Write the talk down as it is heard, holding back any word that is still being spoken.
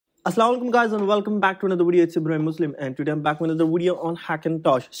Assalamualaikum guys and welcome back to another video. It's Ibrahim Muslim and today I'm back with another video on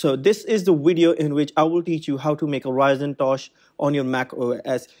Hackintosh. So this is the video in which I will teach you how to make a Ryzentosh on your Mac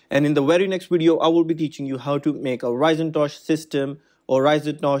OS, and in the very next video I will be teaching you how to make a Ryzentosh system or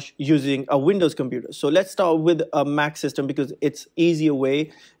Ryzentosh using a Windows computer. So let's start with a Mac system because it's easier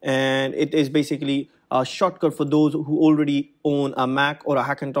way and it is basically a shortcut for those who already own a Mac or a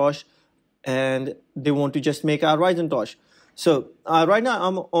Hackintosh and they want to just make a Ryzentosh. So right now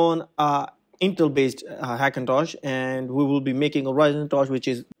I'm on Intel based Hackintosh and we will be making a Ryzentosh which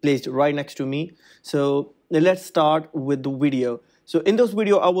is placed right next to me. So let's start with the video. So in this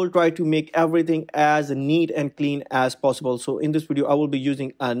video I will try to make everything as neat and clean as possible. So in this video I will be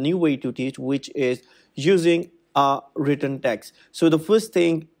using a new way to teach, which is using written text. So the first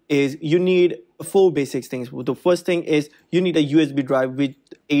thing is you need four basic things. The first thing is you need a USB drive with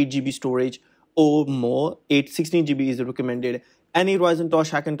 8 GB storage or more. 16 GB is recommended. Any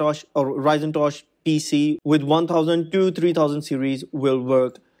Ryzentosh Hackintosh or Ryzentosh PC with 1000 to 3000 series will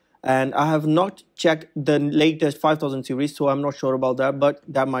work. And I have not checked the latest 5000 series, so I'm not sure about that, but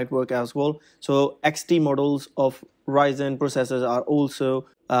that might work as well. So XT models of Ryzen processors are also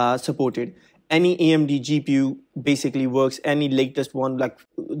supported. Any AMD GPU basically works. Any latest one, like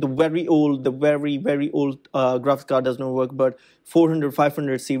the very old graphics card does not work, but 400,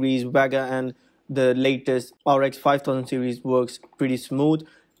 500 series, Vega, and the latest RX580 series works pretty smooth.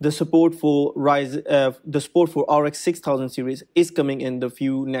 The support for RX680 series is coming in the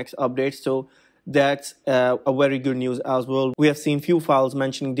few next updates, so that's a very good news as well. We have seen few files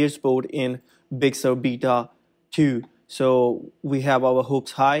mentioning their support in Big Sur Beta 2. So we have our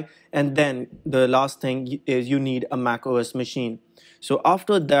hopes high. And then the last thing is you need a Mac OS machine. So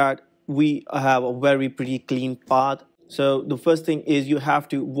after that, we have a very pretty clean path. So the first thing is you have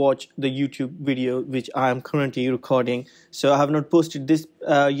to watch the YouTube video, which I am currently recording. So I have not posted this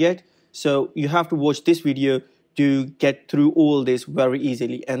yet. So you have to watch this video to get through all this very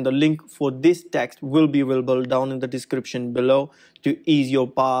easily. And the link for this text will be available down in the description below to ease your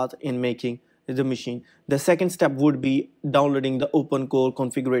path in making the machine. The second step would be downloading the OpenCore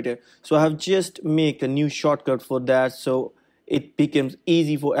configurator. So I have just made a new shortcut for that, so it becomes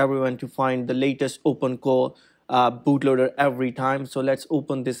easy for everyone to find the latest OpenCore bootloader every time. So let's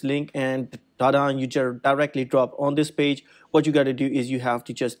open this link and tada, you just directly drop on this page. What you got to do is you have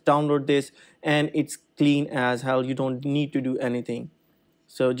to just download this and it's clean as hell. You don't need to do anything.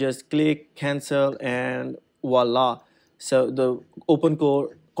 So just click cancel and voila. So the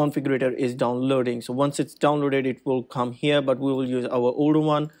OpenCore configurator is downloading. So once it's downloaded, it will come here, but we will use our older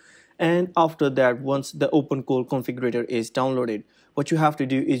one. And after that, once the OpenCore configurator is downloaded, what you have to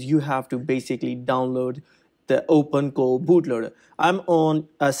do is you have to basically download the OpenCore bootloader. I'm on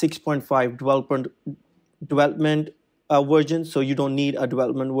a 6.5 development version, so you don't need a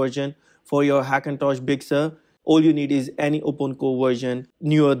development version for your Hackintosh Big Sur. All you need is any OpenCore version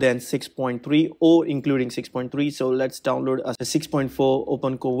newer than 6.3 or including 6.3. So let's download a 6.4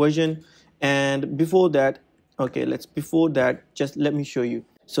 OpenCore version. And before that, just let me show you.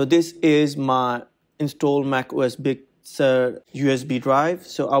 So this is my install Mac OS Big Sur USB drive.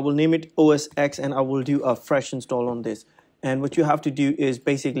 So I will name it OS X and I will do a fresh install on this. And what you have to do is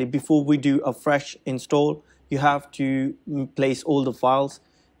basically before we do a fresh install, you have to place all the files.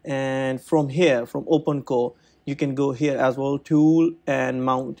 And from here, from OpenCore, you can go here as well, tool and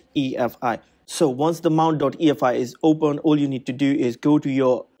mount EFI. So once the mount.efi is open, all you need to do is go to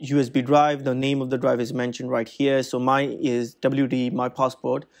your USB drive. The name of the drive is mentioned right here. So mine is WD, my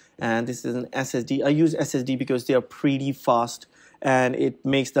passport, and this is an SSD. I use SSD because they are pretty fast and it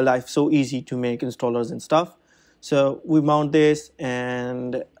makes the life so easy to make installers and stuff. So we mount this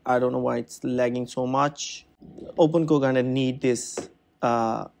and I don't know why it's lagging so much. OpenCore gonna need this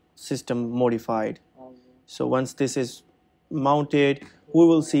system modified. So once this is mounted, we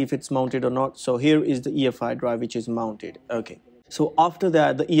will see if it's mounted or not. So here is the EFI drive which is mounted. Okay, so after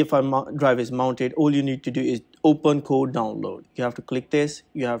that the EFI drive is mounted, all you need to do is OpenCore download. You have to click this,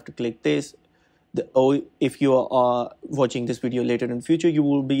 you have to click this. If you are watching this video later in the future, you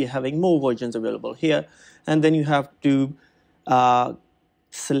will be having more versions available here. And then you have to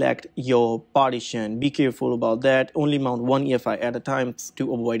select your partition. Be careful about that. Only mount one EFI at a time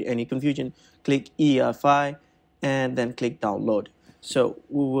to avoid any confusion. Click EFI and then click download. So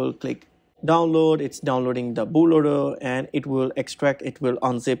we will click download. It's downloading the bootloader and it will extract, it will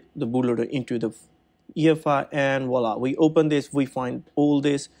unzip the bootloader into the EFI and voila, we open this, we find all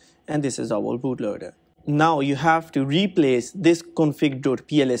this, and this is our bootloader. Now you have to replace this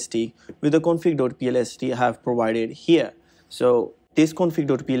config.plst with the config.plst I have provided here. So this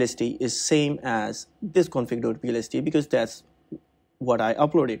config.plst is same as this config.plst because that's what I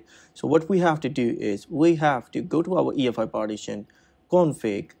uploaded. So what we have to do is we have to go to our EFI partition,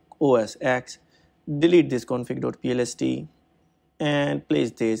 config OSX, delete this config.plst and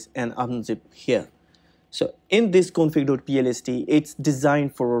place this and unzip here. So in this config.plst, it's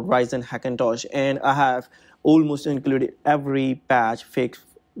designed for Ryzen Hackintosh, and I have almost included every patch fix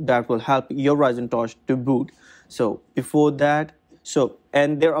that will help your Ryzentosh to boot. So before that,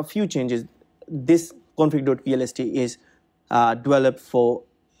 and there are a few changes. This config.plst is developed for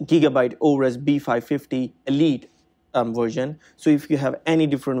Gigabyte Arous B550 Elite version. So if you have any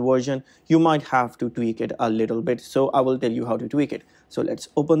different version, you might have to tweak it a little bit. So I will tell you how to tweak it. So let's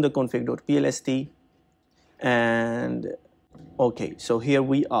open the config.plst. And okay, so here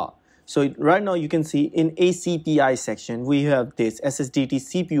we are. So right now you can see in ACPI section we have this SSDT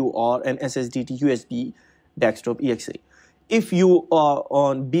CPU-R and SSDT USB desktop exe. If you are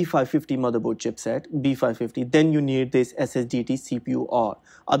on B550 motherboard chipset, B550, then you need this SSDT CPU-R.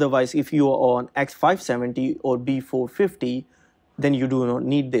 Otherwise, if you are on X570 or B450, then you do not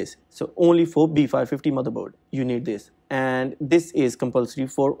need this. So only for B550 motherboard you need this, and this is compulsory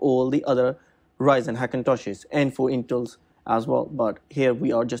for all the other Ryzen Hackintoshes and for Intels as well, but here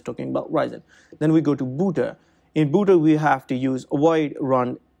we are just talking about Ryzen. Then we go to booter. In booter we have to use avoid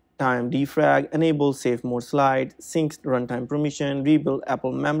runtime defrag, enable safe mode slide, sync runtime permission, rebuild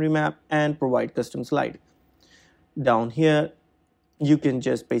Apple memory map, and provide custom slide. Down here you can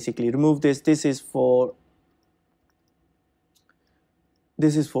just basically remove this. This is for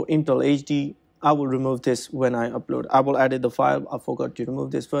Intel HD. I will remove this when I upload. I will edit the file. I forgot to remove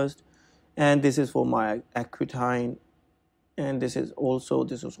this first. And this is for my Aquitine, and this is also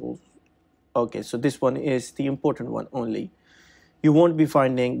okay. So this one is the important one only. You won't be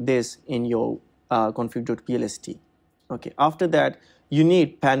finding this in your config.plst. Okay, after that you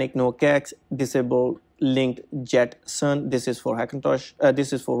need panic no cache, disable linked jet sun. This is for Hackintosh.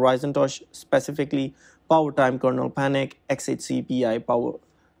 This is for Ryzentosh specifically. Power time kernel panic, XHCPI power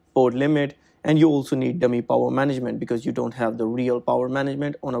port limit. And you also need dummy power management because you don't have the real power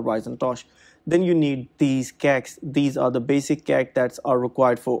management on a Ryzentosh. Then you need these caches. These are the basic cache that are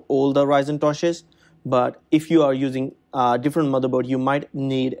required for all the Ryzentoshes. But if you are using a different motherboard, you might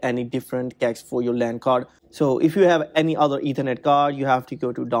need any different cache for your LAN card. So if you have any other Ethernet card, you have to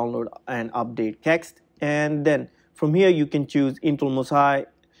go to download and update cache. And then from here you can choose Intel Mosai,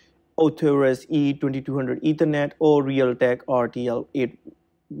 Arous E2200 Ethernet, or Realtek RTL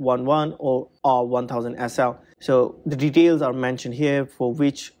 811 or R1000SL. So the details are mentioned here for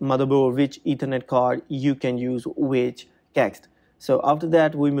which motherboard, which Ethernet card you can use which cache. So after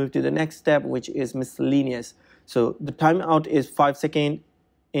that we move to the next step, which is miscellaneous. So the timeout is 5 seconds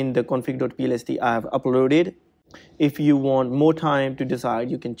in the config.plst I have uploaded. If you want more time to decide,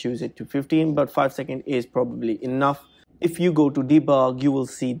 you can choose it to 15, but 5 seconds is probably enough. If you go to debug, you will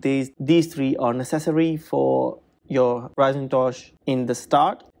see these three are necessary for your Ryzentosh in the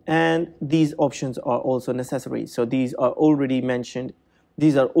start, and these options are also necessary. So these are already mentioned.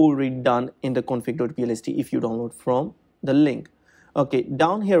 These are already done in the config.plst if you download from the link. Okay,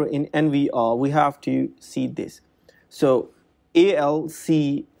 down here in NVR we have to see this. So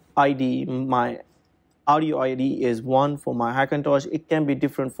ALC ID, my audio ID is 1 for my Hackintosh. It can be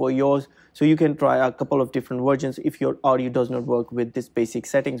different for yours, so you can try a couple of different versions if your audio does not work with this basic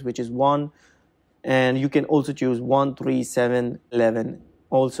settings, which is 1. And you can also choose 1, 3, 7, 11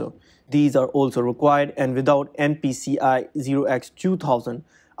 also. These are also required, and without MPCI 0x2000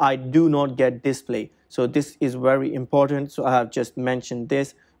 I do not get display. So this is very important, so I have just mentioned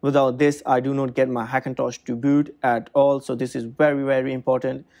this. Without this I do not get my Hackintosh to boot at all. So this is very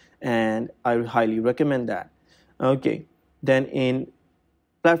important, and I highly recommend that. Okay, then in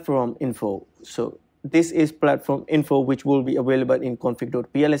platform info, so this is platform info which will be available in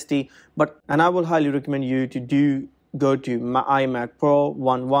config.plst, and I will highly recommend you to go to my iMac Pro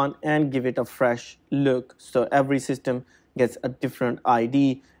 11 and give it a fresh look. So every system gets a different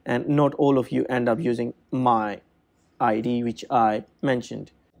ID, and not all of you end up using my ID which I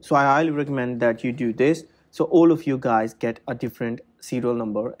mentioned. So I highly recommend that you do this, so all of you guys get a different serial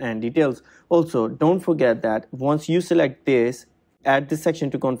number and details. Also, don't forget that once you select this, add this section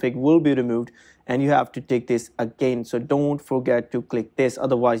to config will be removed, and you have to take this again. So don't forget to click this,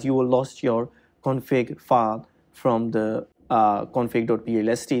 otherwise you will lost your config file from the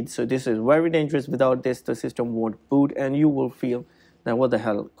config.plst. So this is very dangerous. Without this the system won't boot and you will feel that what the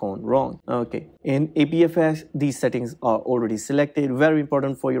hell gone wrong. Okay, in APFS these settings are already selected. Very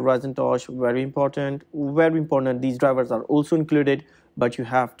important for your Ryzentosh, very important. These drivers are also included, but you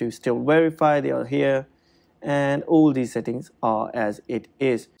have to still verify they are here, and all these settings are as it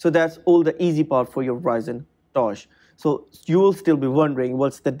is. So that's all the easy part for your Ryzentosh. So you will still be wondering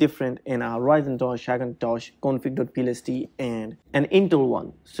what's the difference in our Ryzentosh Hackintosh config.plst and an Intel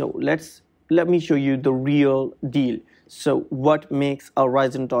one. So let me show you the real deal. So what makes a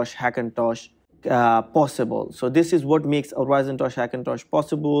Ryzentosh Hackintosh possible? So this is what makes a Ryzentosh Hackintosh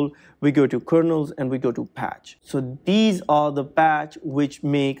possible. We go to kernels and we go to patch. So these are the patch which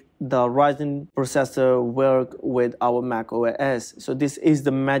make the Ryzen processor work with our Mac OS. So this is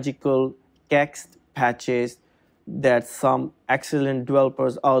the magical text patches that some excellent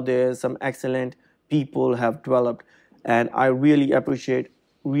developers out there, some excellent people have developed, and I really appreciate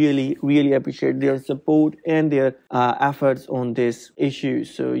their support and their efforts on this issue.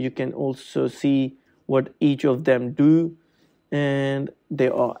 So you can also see what each of them do, and they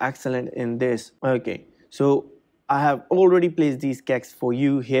are excellent in this. Okay, so I have already placed these kegs for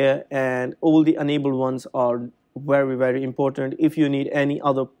you here, and all the enabled ones are very important. If you need any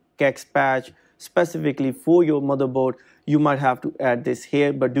other kegs patch specifically for your motherboard, you might have to add this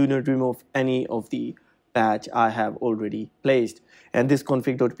here, but do not remove any of the patch I have already placed. And this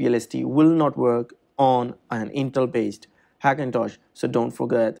config.plst will not work on an Intel based Hackintosh, so don't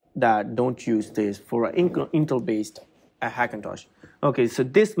forget that. Don't use this for an Intel based Hackintosh. Okay, so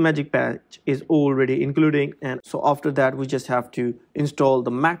this magic patch is already including, and so after that we just have to install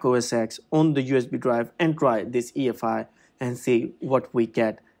the Mac OS X on the USB drive and try this EFI and see what we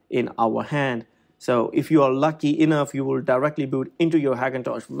get in our hand. So if you are lucky enough, you will directly boot into your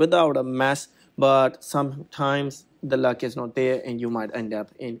Hackintosh without a mess, but sometimes the luck is not there and you might end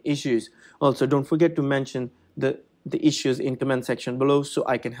up in issues. Also, don't forget to mention the issues in comment section below so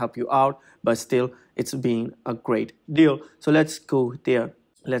I can help you out, but still it's been a great deal. So let's go there.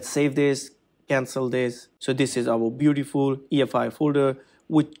 Let's save this, cancel this. So this is our beautiful EFI folder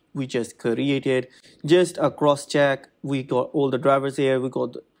which we just created. Just a cross check, we got all the drivers here, we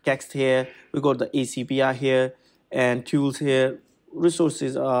got the text here, we got the ACPI here, and tools here.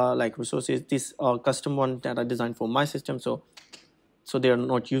 Resources are like resources. These are custom ones that are designed for my system, so they are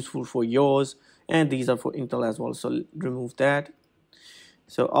not useful for yours, and these are for Intel as well, so remove that.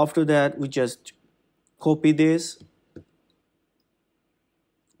 So after that we just copy this,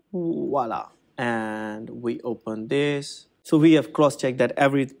 voila, and we open this. So we have cross-checked that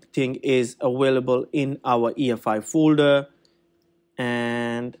everything is available in our EFI folder,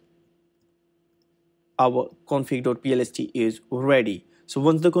 and our config.plst is ready. So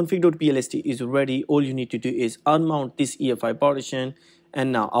once the config.plst is ready, all you need to do is unmount this EFI partition,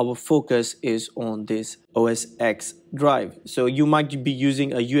 and now our focus is on this OS X drive. So you might be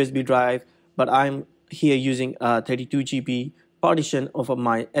using a USB drive, but I'm here using a 32 GB partition of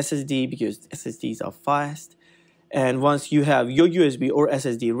my SSD because SSDs are fast. And once you have your USB or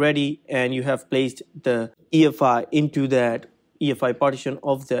SSD ready and you have placed the EFI into that EFI partition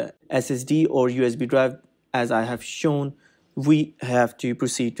of the SSD or USB drive as I have shown, we have to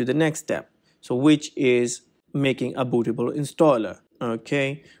proceed to the next step, so which is making a bootable installer.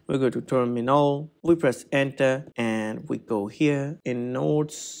 Okay, we go to terminal, we press enter, and we go here in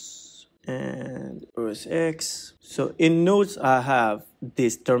notes and OS X. So in notes I have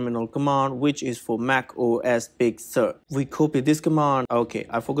this terminal command which is for Mac OS Big Sur. We copy this command. Okay,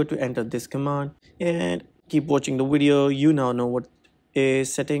 I forgot to enter this command, and keep watching the video. You now know what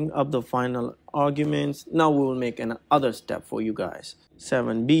is setting up the final arguments. Now we will make another step for you guys.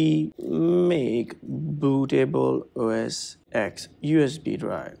 7b, make bootable OS X USB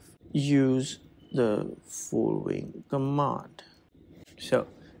drive. Use the following command. So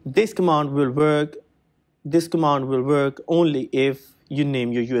this command will work. This command will work only if you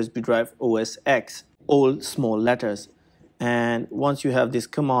name your USB drive OS X, all small letters. And once you have this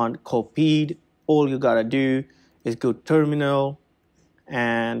command copied, all you gotta do is go terminal,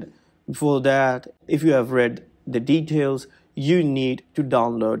 and before that, if you have read the details, you need to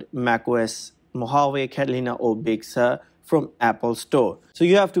download macOS Mojave, Catalina or Big Sur from Apple Store. So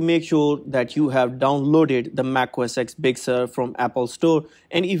you have to make sure that you have downloaded the macOS X Big Sur from Apple Store,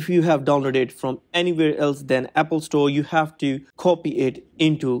 and if you have downloaded it from anywhere else than Apple Store, you have to copy it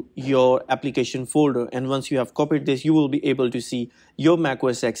into your application folder. And once you have copied this, you will be able to see your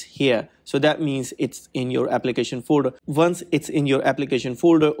macOS X here. So that means it's in your application folder. Once it's in your application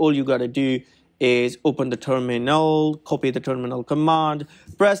folder, all you gotta do is open the terminal, copy the terminal command,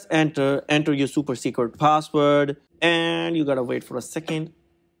 press enter, enter your super secret password, and you gotta wait for a second.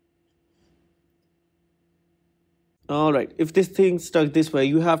 Alright, if this thing stuck this way,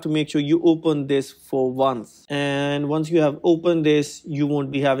 you have to make sure you open this for once. And once you have opened this, you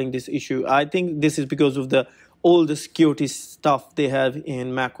won't be having this issue. I think this is because of all the security stuff they have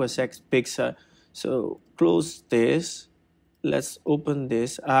in macOS X Big Sur. So close this. Let's open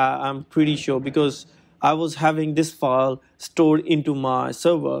this. I'm pretty sure because I was having this file stored into my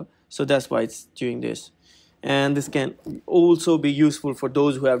server, so that's why it's doing this. And this can also be useful for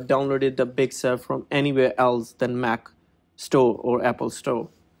those who have downloaded the Big Sur from anywhere else than Mac Store or Apple Store.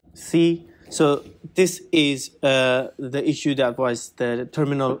 See, so this is the issue, that was the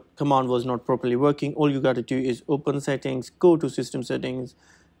terminal command was not properly working. All you got to do is open settings, go to system settings,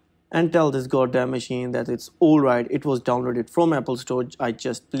 and tell this goddamn machine that it's all right. It was downloaded from Apple Store. I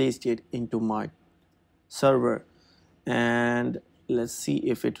just placed it into my server, and let's see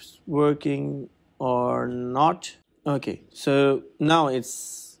if it's working or not. Okay, so now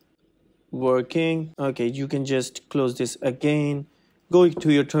it's working. Okay, you can just close this again, go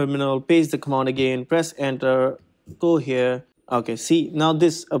to your terminal, paste the command again, press enter, go here. Okay, see, now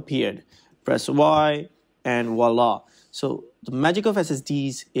this appeared. Press Y and voila. So the magic of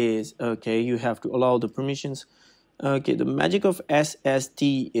SSDs is, okay, you have to allow the permissions. Okay, the magic of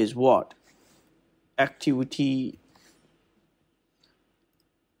SSD is what? Activity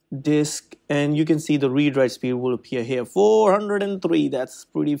disk, and you can see the read write speed will appear here, 403. That's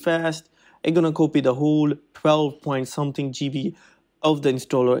pretty fast. I'm gonna copy the whole 12 point something GB of the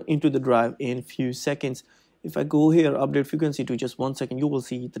installer into the drive in few seconds. If I go here, update frequency to just 1 second, you will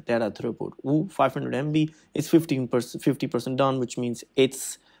see the data throughput. Ooh, 500 MB. It's 50% done, which means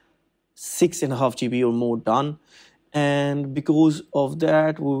it's 6.5 GB or more done. And because of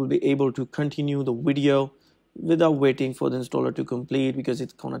that, we will be able to continue the video without waiting for the installer to complete, because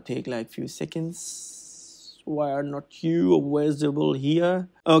it's gonna take like few seconds. Why are not you visible here?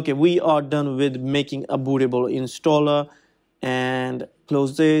 Okay, we are done with making a bootable installer. And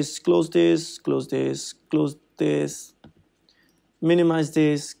close this, close this, close this, close this, minimize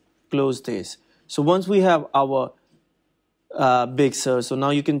this, close this. So once we have our Big Sur, so now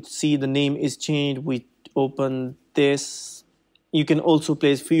you can see the name is changed. We open this. You can also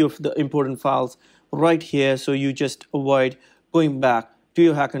place few of the important files right here, so you just avoid going back to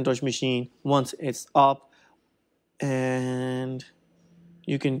your Hackintosh machine once it's up. And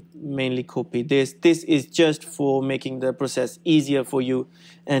you can mainly copy this. This is just for making the process easier for you,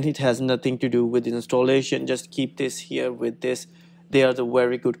 and it has nothing to do with installation. Just keep this here with this. They are the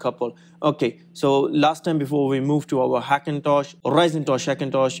very good couple. Okay, so last time before we move to our Hackintosh, Ryzentosh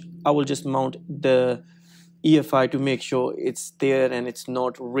Hackintosh, I will just mount the EFI to make sure it's there and it's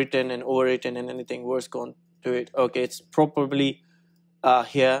not written and overwritten and anything worse gone to it. Okay, it's properly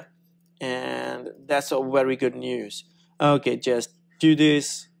here, and that's a very good news. Okay, just do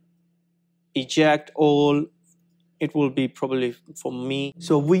this, eject all. It will be probably for me.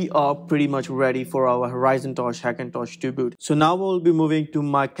 So we are pretty much ready for our Ryzentosh Hackintosh to boot. So now we'll be moving to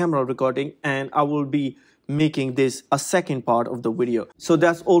my camera recording, and I will be making this a second part of the video. So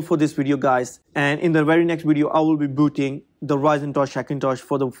that's all for this video, guys, and in the very next video I will be booting the Ryzentosh Hackintosh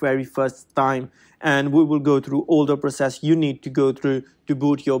for the very first time, and we will go through all the process you need to go through to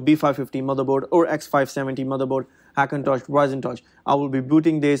boot your B550 motherboard or X570 motherboard, Hackintosh, Ryzentosh. I will be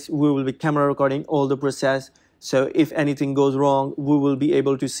booting this. We will be camera recording all the process, so if anything goes wrong we will be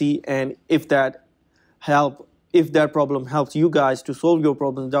able to see, and if that problem helps you guys to solve your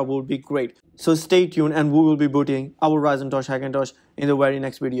problems, that would be great. So stay tuned, and we will be booting our Ryzentosh Hackintosh in the very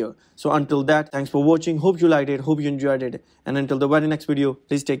next video. So until that, thanks for watching. Hope you liked it, hope you enjoyed it, and until the very next video,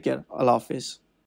 please take care. Allah Hafiz.